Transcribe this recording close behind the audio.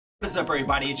What's up,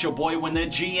 everybody? It's your boy Winn the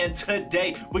G, and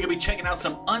today we're gonna be checking out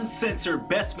some uncensored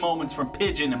best moments from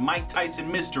Pigeon and Mike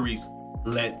Tyson Mysteries.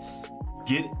 Let's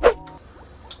get it.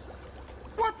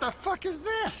 What the fuck is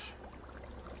this?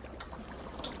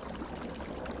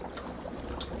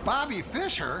 Bobby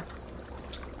Fischer?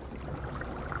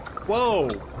 Whoa.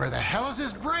 Where the hell is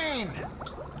his brain?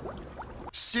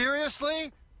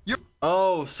 Seriously?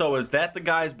 Oh, so is that the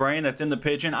guy's brain that's in the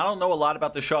pigeon? I don't know a lot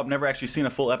about the show. I've never actually seen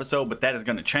a full episode, but that is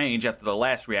going to change after the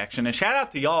last reaction. And shout out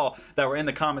to y'all that were in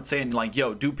the comments saying, like,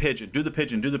 yo, do pigeon, do the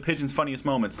pigeon, do the pigeon's funniest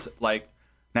moments. Like,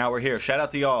 now we're here. Shout out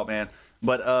to y'all, man.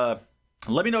 But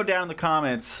let me know down in the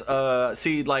comments.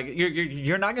 See, like,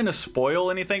 you're not going to spoil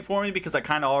anything for me because I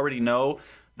kind of already know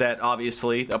that,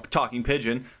 obviously, a talking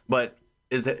pigeon. But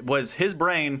was his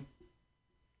brain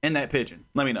in that pigeon?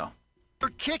 Let me know. You're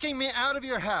kicking me out of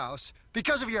your house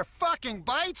because of your fucking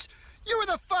bites? You were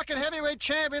the fucking heavyweight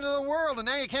champion of the world, and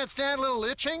now you can't stand a little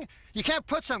itching? You can't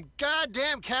put some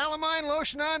goddamn calamine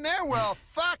lotion on there? Well,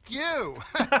 fuck you.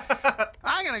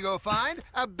 I'm gonna go find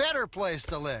a better place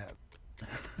to live.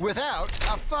 Without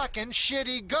a fucking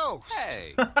shitty ghost.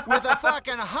 Hey. With a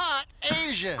fucking hot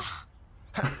Asian.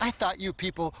 I thought you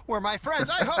people were my friends.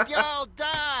 I hope y'all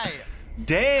die.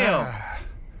 Damn.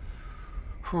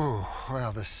 Whew,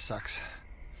 well, this sucks.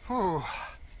 Whew,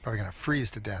 probably gonna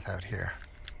freeze to death out here.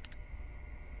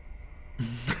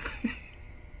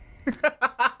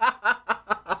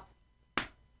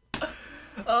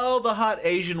 Oh, the hot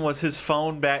Asian was his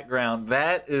phone background.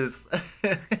 That is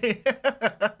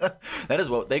that is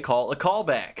what they call a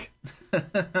callback.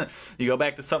 You go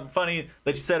back to something funny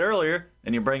that you said earlier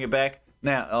and you bring it back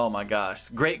now. Oh my gosh,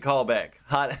 great callback.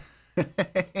 Hot.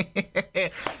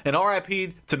 And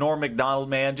R.I.P. to Norm Macdonald,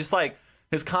 man. Just like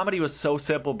his comedy was so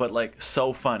simple, but like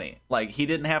so funny. Like he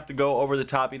didn't have to go over the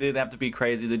top. He didn't have to be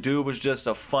crazy. The dude was just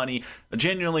a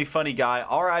genuinely funny guy.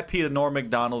 R.I.P. to Norm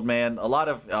Macdonald, man. A lot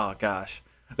of, oh gosh,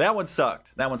 that one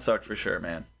sucked. That one sucked for sure,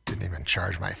 man. Didn't even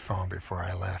charge my phone before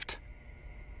I left.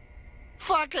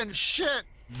 Fucking shit.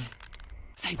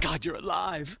 Thank God you're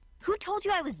alive. Who told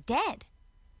you I was dead?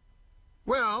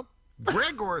 Well,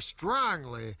 Gregor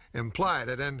strongly implied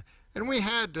it, and we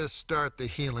had to start the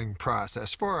healing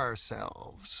process for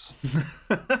ourselves.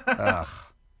 Ugh.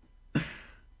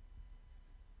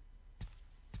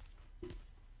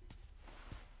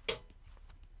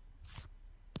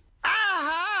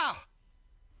 Ah!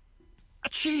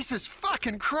 Jesus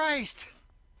fucking Christ!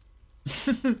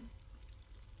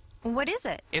 What is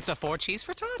it? It's a 4-cheese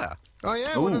frittata. Oh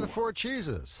yeah, what are the 4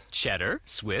 cheeses? Cheddar,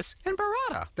 Swiss, and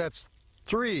burrata. That's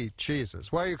 3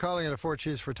 cheeses. Why are you calling it a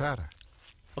 4-cheese frittata?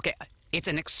 Okay, it's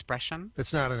an expression.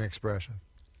 It's not an expression.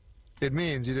 It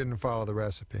means you didn't follow the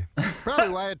recipe. Probably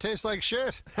why it tastes like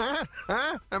shit. Huh?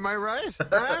 Huh? Am I right?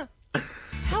 Huh?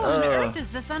 How on earth is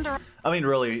this under... I mean,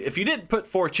 really, if you didn't put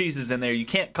 4 cheeses in there, you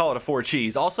can't call it a 4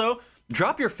 cheese. Also,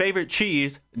 drop your favorite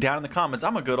cheese down in the comments.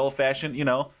 I'm a good old-fashioned,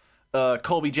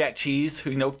 Colby Jack cheese.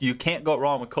 You can't go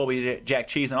wrong with Colby Jack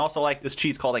cheese. And also like this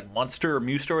cheese called like Munster or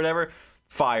Muster or whatever.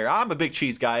 Fire. I'm a big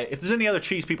cheese guy. If there's any other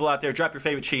cheese people out there, drop your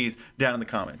favorite cheese down in the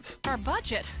comments. Our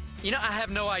budget. You know, I have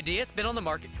no idea. It's been on the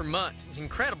market for months. It's an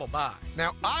incredible buy.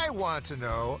 Now, I want to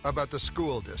know about the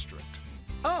school district.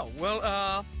 Oh,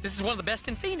 well, this is one of the best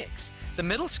in Phoenix. The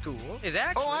middle school is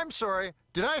actually... Oh, I'm sorry.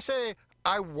 Did I say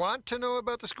I want to know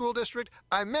about the school district?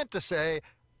 I meant to say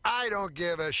I don't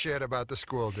give a shit about the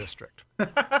school district.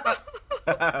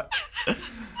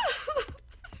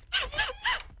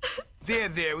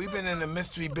 There, we've been in the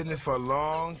mystery business for a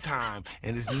long time,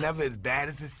 and it's never as bad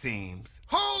as it seems.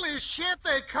 Holy shit,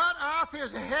 they cut off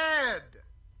his head!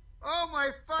 Oh my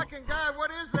fucking God, what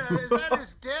is that? Is that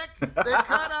his dick? They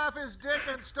cut off his dick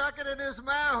and stuck it in his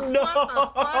mouth. No. What the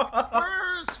fuck? Where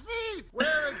are his feet?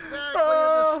 Where exactly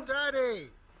in the study?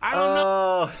 I don't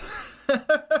know.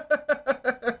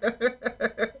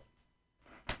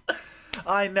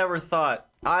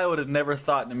 I would have never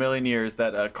thought in a million years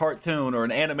that a cartoon or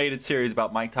an animated series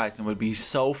about Mike Tyson would be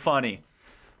so funny.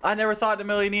 I never thought in a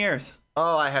million years.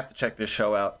 Oh, I have to check this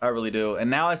show out. I really do.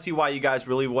 And now I see why you guys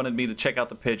really wanted me to check out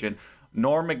the pigeon.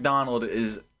 Norm Macdonald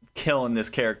is killing this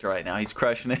character right now. He's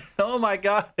crushing it. Oh my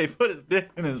God, they put his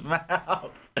dick in his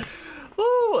mouth.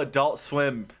 Woo, Adult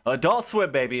Swim. Adult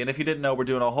Swim, baby. And if you didn't know, we're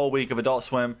doing a whole week of Adult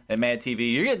Swim and Mad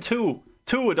TV. You're getting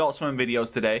two Adult Swim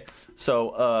videos today.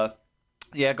 So,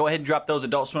 yeah, go ahead and drop those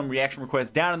Adult Swim reaction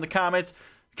requests down in the comments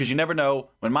because you never know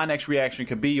when my next reaction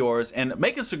could be yours. And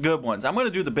make it some good ones. I'm going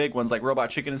to do the big ones like Robot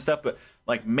Chicken and stuff, but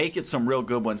like make it some real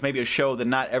good ones. Maybe a show that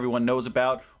not everyone knows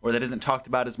about or that isn't talked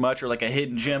about as much, or like a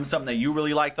hidden gem, something that you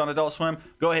really liked on Adult Swim.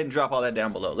 Go ahead and drop all that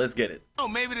down below. Let's get it. Oh,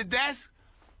 maybe the desk?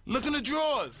 Look in the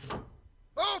drawers.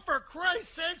 Oh, for Christ's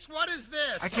sakes, what is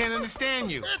this? I can't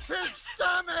understand you. It's his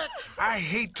stomach! I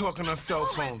hate talking on cell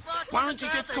phones. Why don't you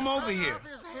just come over here?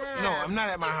 No, I'm not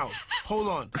at my house. Hold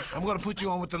on. I'm gonna put you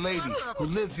on with the lady who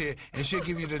lives here, and she'll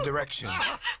give you the directions.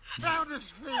 Found his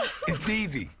feet. It's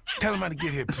Daisy. Tell him how to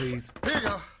get here, please. Here you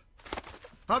go.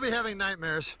 I'll be having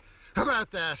nightmares about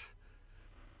that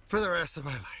for the rest of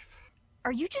my life.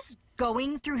 Are you just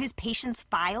going through his patient's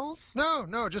files?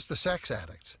 No, just the sex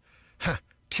addicts.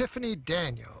 Tiffany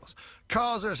Daniels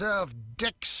calls herself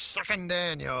Dick Sucking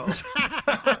Daniels.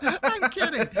 I'm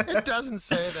kidding. It doesn't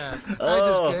say that. I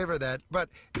just gave her that. But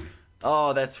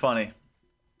Oh, that's funny.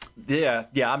 Yeah,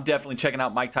 I'm definitely checking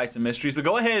out Mike Tyson Mysteries. But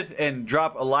go ahead and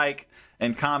drop a like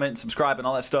and comment, subscribe, and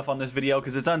all that stuff on this video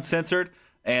because it's uncensored.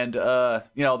 And,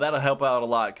 that'll help out a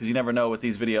lot because you never know with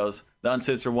these videos, the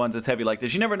uncensored ones that's heavy like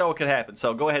this. You never know what could happen.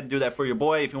 So go ahead and do that for your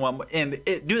boy if you want. And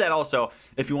do that also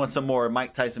if you want some more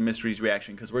Mike Tyson Mysteries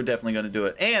reaction because we're definitely going to do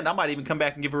it. And I might even come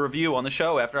back and give a review on the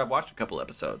show after I've watched a couple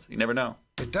episodes. You never know.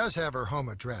 it does have her home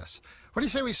address. What do you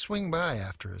say we swing by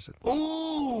after? Is it?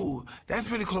 Ooh, that's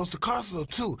pretty close to Costco,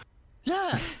 too.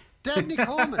 Yeah, Dabney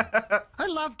Coleman. I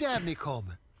love Dabney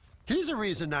Coleman. He's a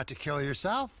reason not to kill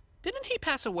yourself. Didn't he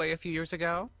pass away a few years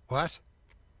ago? What?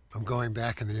 I'm going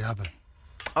back in the oven.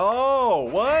 Oh,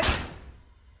 what?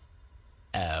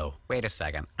 Oh, wait a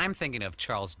second. I'm thinking of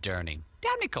Charles Durning.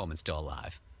 Dabney Coleman's still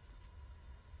alive.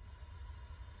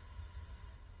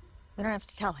 We don't have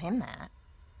to tell him that.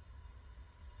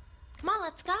 Come on,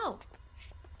 let's go.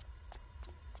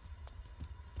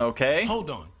 Okay. Hold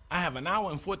on. I have an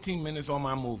hour and 14 minutes on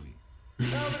my movie.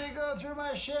 Nobody go through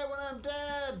my shit when I'm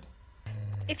dead.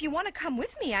 If you want to come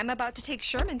with me, I'm about to take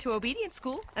Sherman to obedience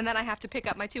school, and then I have to pick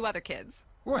up my 2 other kids.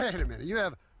 Wait a minute. You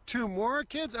have 2 more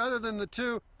kids other than the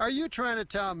 2? Are you trying to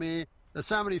tell me that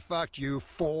somebody fucked you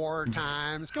 4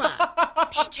 times? Come on.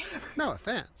 Pigeon. No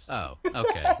offense. Oh,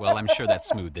 okay. Well, I'm sure that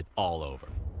smoothed it all over.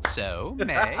 So,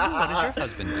 May, what does your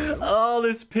husband do? Oh,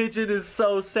 this pigeon is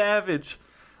so savage.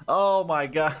 Oh my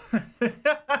God.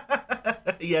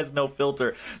 He has no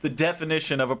filter. The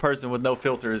definition of a person with no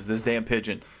filter is this damn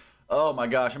pigeon. Oh my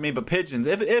gosh. I mean, but pigeons,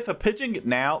 if a pigeon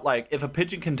now, like if a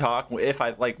pigeon can talk,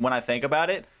 when I think about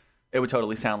it, it would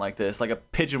totally sound like this. Like a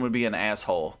pigeon would be an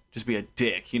asshole. Just be a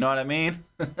dick. You know what I mean?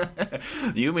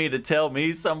 You mean to tell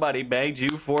me somebody banged you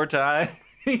 4 times?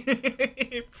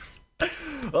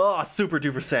 Oh, super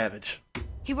duper savage.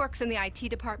 He works in the IT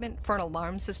department for an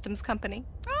alarm systems company.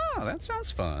 Oh, that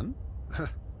sounds fun.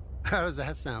 How does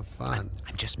that sound fun?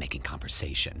 I'm just making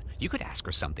conversation. You could ask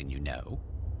her something you know.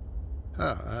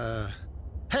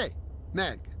 Hey,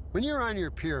 Meg, when you're on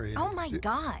your period... Oh my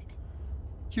God.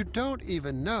 You don't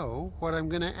even know what I'm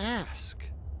gonna ask.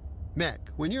 Meg,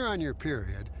 when you're on your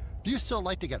period, do you still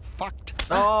like to get fucked?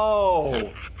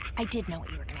 Oh. I did know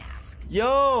what you were gonna ask.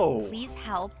 Yo. Please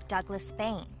help Douglas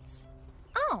Baines.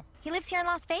 Oh, he lives here in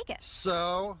Las Vegas.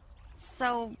 So?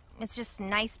 So it's just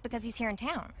nice because he's here in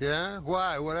town. Yeah?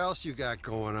 Why? What else you got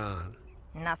going on?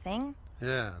 Nothing.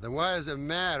 Yeah, then why does it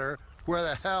matter where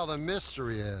the hell the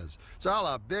mystery is? It's all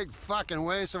a big fucking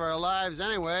waste of our lives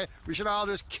anyway. We should all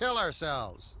just kill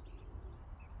ourselves.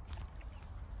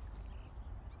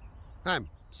 I'm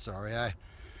sorry,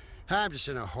 I'm just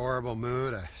in a horrible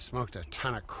mood. I smoked a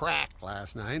ton of crack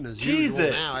last night, and as usual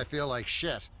Jesus. now I feel like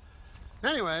shit.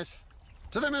 Anyways,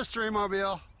 to the Mystery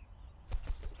Mobile.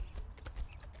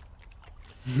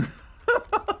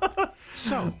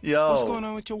 So, Yo. what's going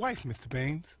on with your wife, Mr.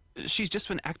 Baines? She's just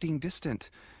been acting distant.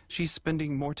 She's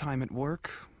spending more time at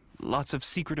work. Lots of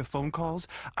secretive phone calls.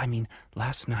 I mean,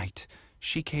 last night,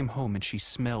 she came home and she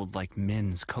smelled like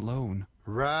men's cologne.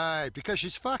 Right, because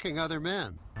she's fucking other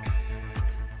men.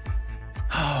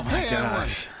 Oh my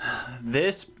gosh.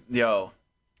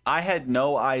 I had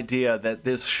no idea that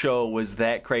this show was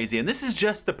that crazy. And this is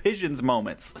just the pigeons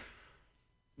moments.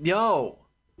 Yo,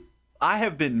 I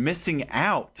have been missing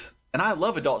out. And I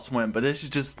love Adult Swim, but this is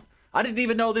just, I didn't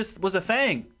even know this was a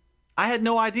thing. I had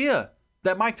no idea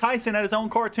that Mike Tyson had his own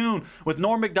cartoon with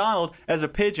Norm Macdonald as a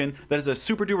pigeon that is a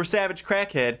super duper savage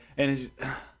crackhead and is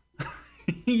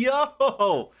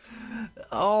yo,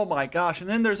 oh my gosh. And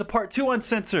then there's a part 2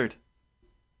 uncensored,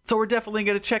 so we're definitely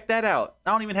gonna check that out.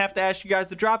 I don't even have to ask you guys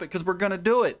to drop it because we're gonna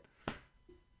do it.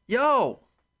 Yo,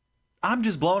 I'm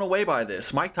just blown away by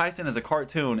this. Mike Tyson is a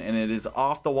cartoon and it is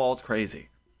off the walls crazy.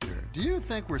 Do you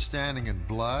think we're standing in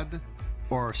blood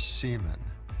or semen?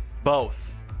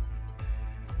 Both.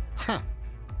 Huh.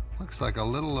 Looks like a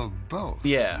little of both.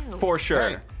 Yeah, for sure.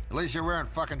 Hey, at least you're wearing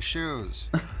fucking shoes.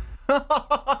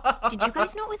 Did you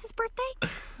guys know it was his birthday?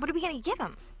 What are we gonna give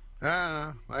him? I don't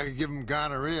know. I could give him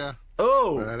gonorrhea, but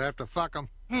Oh, I'd have to fuck him.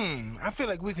 I feel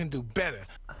like we can do better.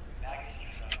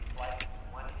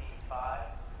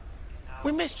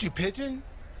 We missed you, Pigeon.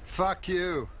 Fuck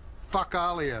you. Fuck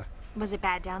all of you. Was it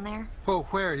bad down there? Oh,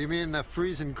 where? You mean in the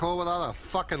freezing cold with all the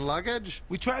fucking luggage?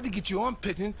 We tried to get you on,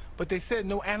 Pigeon, but they said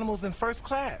no animals in first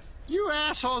class. You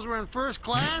assholes were in first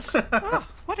class? Oh,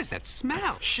 what is that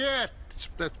smell? Shit.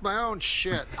 That's my own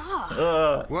shit.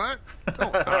 Ugh. What?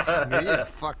 Don't ugh me, you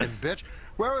fucking bitch.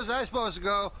 Where was I supposed to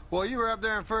go? Well, you were up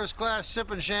there in first class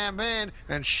sipping champagne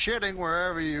and shitting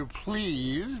wherever you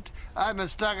pleased. I've been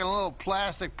stuck in a little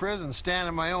plastic prison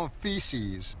standing my own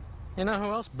feces. You know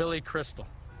who else? Billy Crystal.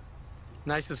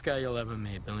 Nicest guy you'll ever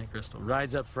meet, Billy Crystal.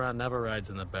 Rides up front, never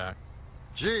rides in the back.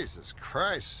 Jesus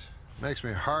Christ. Makes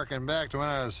me harken back to when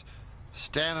I was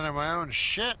standing in my own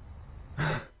shit.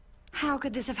 How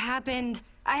could this have happened?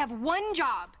 I have one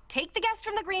job. Take the guest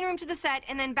from the green room to the set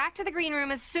and then back to the green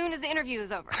room as soon as the interview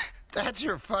is over. That's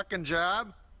your fucking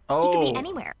job? He could be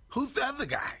anywhere. Who's the other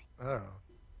guy? I don't know.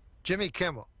 Jimmy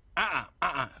Kimmel.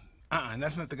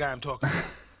 That's not the guy I'm talking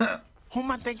about. Who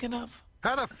am I thinking of?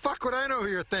 How the fuck would I know who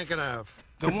you're thinking of?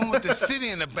 The one with the city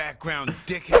in the background,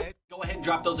 dickhead. Go ahead and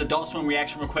drop those Adult Swim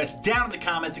reaction requests down in the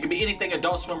comments. It can be anything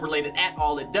Adult Swim related at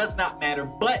all. It does not matter.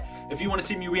 But if you want to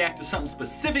see me react to something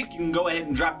specific, you can go ahead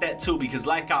and drop that too. Because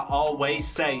like I always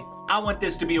say, I want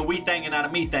this to be a we thing and not a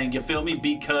me thing. You feel me?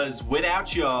 Because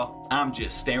without y'all, I'm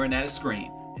just staring at a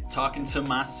screen and talking to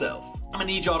myself. I'm gonna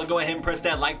need y'all to go ahead and press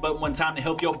that like button one time to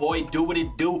help your boy do what it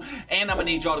do. And I'm gonna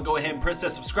need y'all to go ahead and press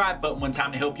that subscribe button one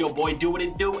time to help your boy do what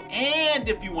it do. And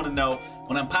if you want to know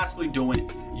when I'm possibly doing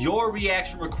your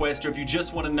reaction request, or if you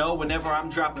just want to know whenever I'm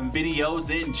dropping videos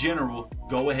in general,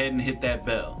 go ahead and hit that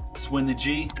bell. It's Winn the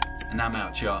G, and I'm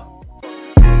out, y'all.